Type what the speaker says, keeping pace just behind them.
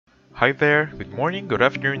Hi there, good morning, good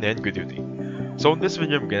afternoon, and good evening. So in this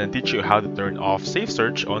video, I'm gonna teach you how to turn off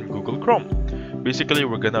SafeSearch on Google Chrome. Basically,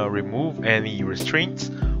 we're gonna remove any restraints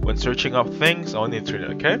when searching up things on the internet,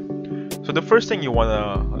 okay? So the first thing you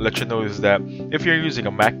wanna let you know is that if you're using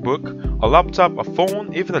a MacBook, a laptop, a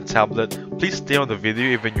phone, even a tablet, please stay on the video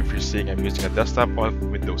even if you're seeing I'm using a desktop or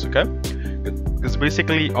Windows, okay? Because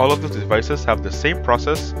basically all of those devices have the same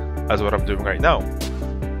process as what I'm doing right now.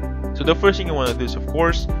 So the first thing you want to do is, of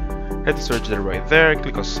course, hit the search bar right there,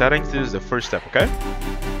 click on settings. This is the first step, okay?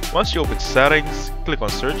 Once you open settings, click on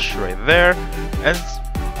search right there, and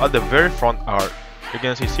at the very front are you're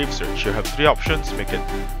gonna see safe search. You have three options: make it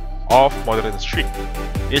off, moderate, and extreme.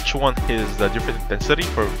 Each one is the different intensity.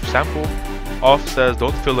 For example, off says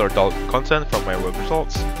don't filter adult content from my web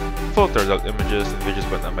results, filter adult images and videos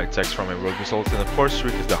but not my text from my web results, and of course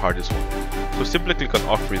streak is the hardest one. So simply click on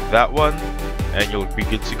off with that one and you'll be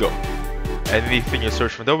good to go. Anything you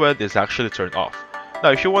search from the web is actually turned off.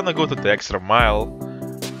 Now if you want to go to the extra mile,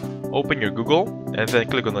 open your Google and then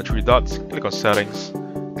click on the three dots, click on settings,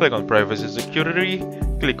 click on privacy and security,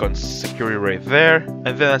 click on security right there,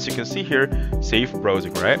 and then as you can see here, safe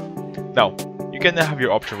browsing, right? Now you can have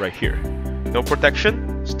your option right here: no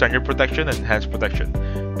protection, standard protection, and enhanced protection.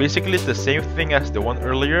 Basically it's the same thing as the one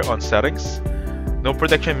earlier on settings. No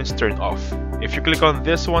protection means turn off. If you click on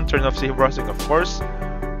this one, turn off safe browsing, of course,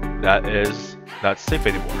 that is not safe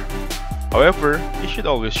anymore. However, you should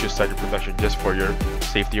always use standard protection just for your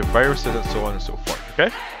safety of viruses and so on and so forth,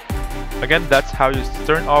 okay? Again, that's how you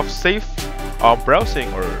turn off safe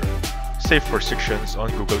browsing or safe restrictions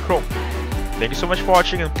on Google Chrome. Thank you so much for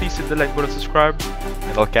watching, and please hit the like button, subscribe,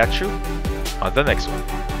 and I'll catch you on the next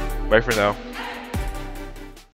one. Bye for now.